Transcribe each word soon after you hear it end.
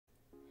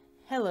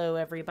Hello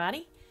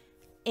everybody.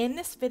 In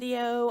this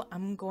video,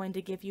 I'm going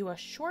to give you a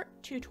short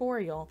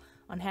tutorial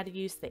on how to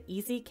use the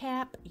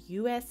EasyCap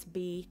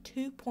USB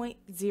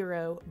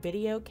 2.0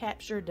 video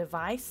capture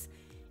device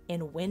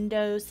in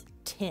Windows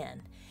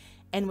 10.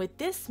 And with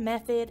this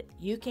method,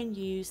 you can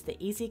use the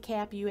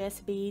EasyCap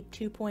USB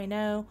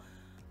 2.0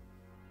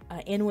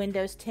 in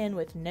Windows 10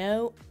 with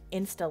no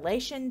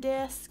installation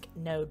disk,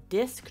 no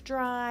disk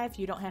drive.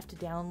 You don't have to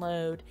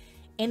download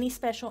any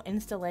special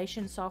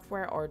installation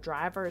software or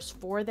drivers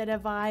for the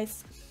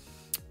device.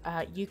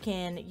 You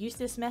can use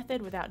this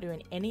method without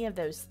doing any of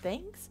those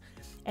things.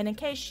 And in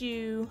case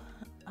you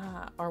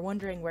are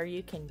wondering where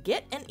you can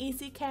get an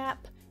EasyCap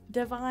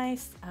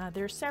device,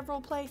 there's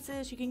several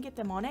places. You can get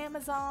them on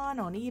Amazon,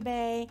 on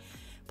eBay,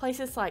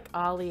 places like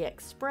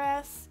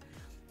AliExpress,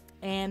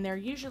 and they're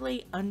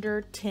usually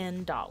under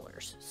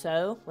 $10.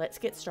 So let's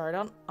get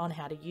started on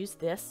how to use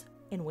this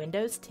in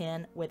Windows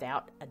 10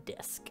 without a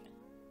disk.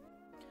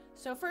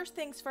 So first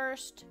things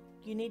first,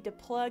 you need to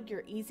plug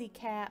your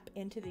EasyCap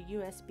into the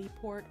USB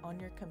port on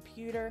your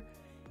computer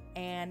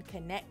and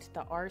connect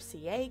the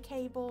RCA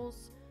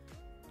cables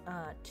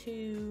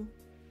to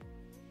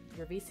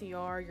your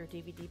VCR, your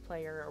DVD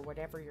player, or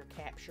whatever you're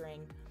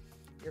capturing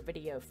your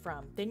video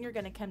from. Then you're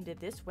going to come to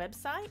this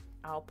website.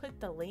 I'll put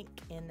the link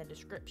in the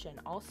description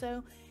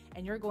also,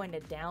 and you're going to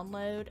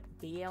download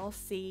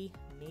VLC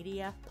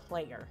Media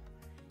Player.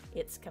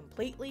 It's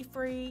completely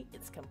free,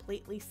 it's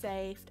completely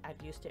safe.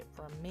 I've used it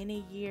for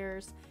many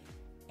years,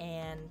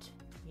 and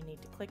you need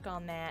to click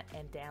on that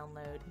and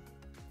download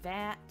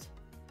that.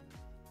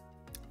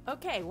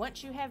 Okay,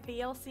 once you have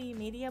VLC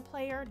Media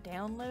Player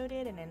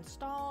downloaded and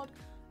installed,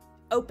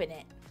 open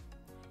it.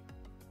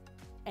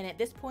 And at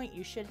this point,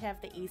 you should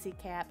have the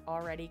EasyCap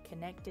already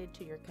connected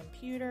to your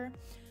computer.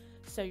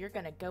 So you're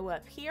going to go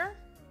up here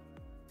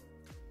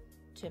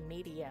to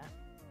Media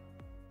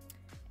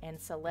and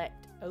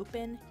select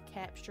Open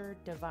Capture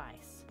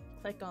Device.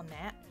 Click on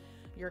that.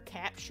 Your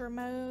capture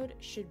mode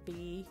should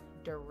be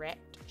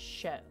Direct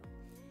Show.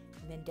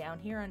 And then down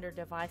here under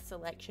Device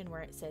Selection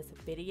where it says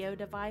Video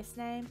Device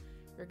Name,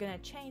 you're going to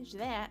change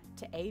that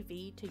to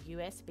AV to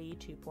USB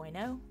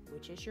 2.0,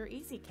 which is your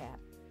EasyCap.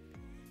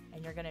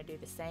 And you're going to do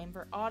the same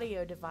for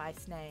Audio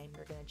Device Name.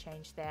 You're going to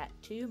change that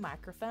to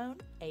Microphone,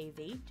 AV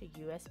to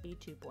USB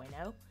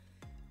 2.0.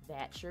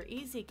 That's your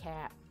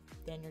EasyCap.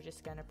 Then you're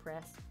just going to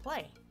press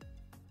Play.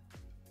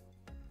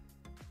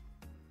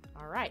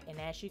 Alright, and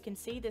as you can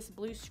see, this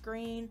blue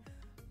screen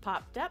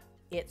popped up.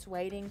 It's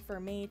waiting for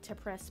me to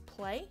press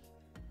play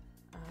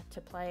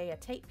to play a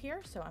tape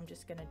here, so I'm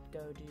just going to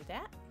go do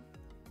that.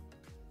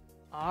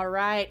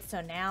 Alright,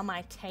 so now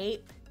my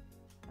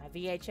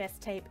VHS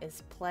tape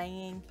is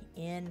playing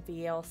in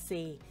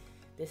VLC.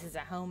 This is a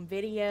home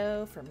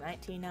video from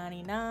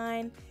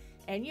 1999,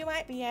 and you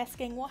might be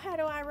asking, well, how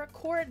do I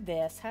record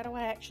this? How do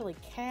I actually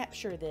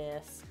capture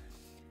this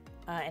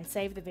and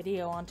save the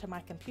video onto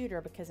my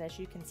computer? Because as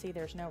you can see,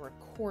 there's no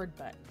record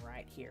button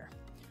right here.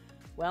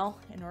 Well,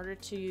 in order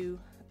to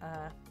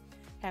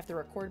have the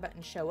record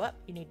button show up,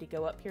 you need to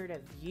go up here to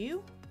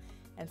View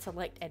and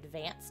select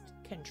Advanced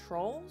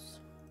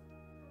Controls.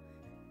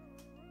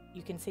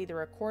 You can see the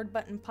record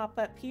button pop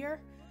up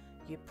here.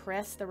 You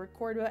press the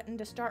record button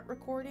to start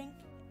recording,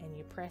 and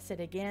you press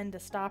it again to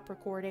stop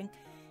recording.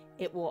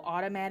 It will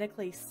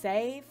automatically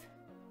save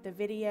the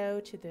video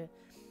to the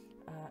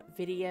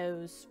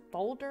videos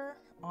folder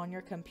on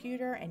your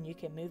computer, and you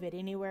can move it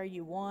anywhere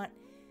you want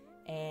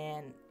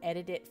and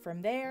edit it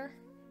from there.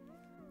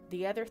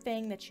 The other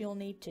thing that you'll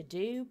need to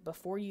do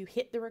before you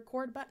hit the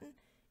record button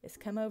is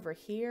come over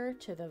here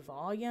to the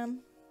volume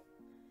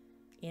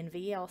in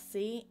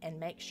VLC and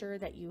make sure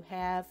that you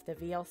have the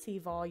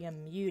VLC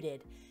volume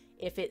muted.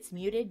 If it's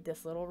muted,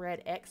 this little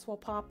red X will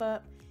pop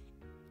up.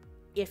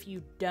 If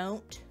you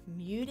don't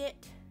mute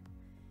it,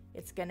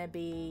 it's going to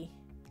be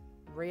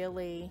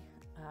really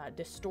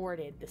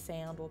distorted. The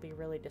sound will be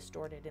really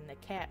distorted in the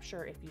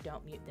capture if you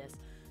don't mute this.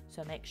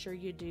 So make sure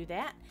you do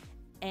that.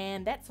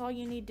 And that's all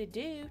you need to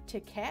do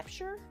to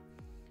capture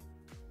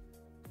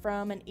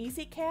from an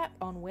EasyCap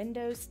on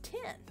Windows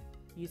 10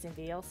 using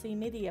VLC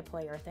Media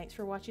Player. Thanks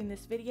for watching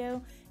this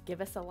video.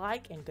 Give us a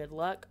like and good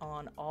luck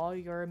on all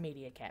your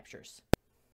media captures.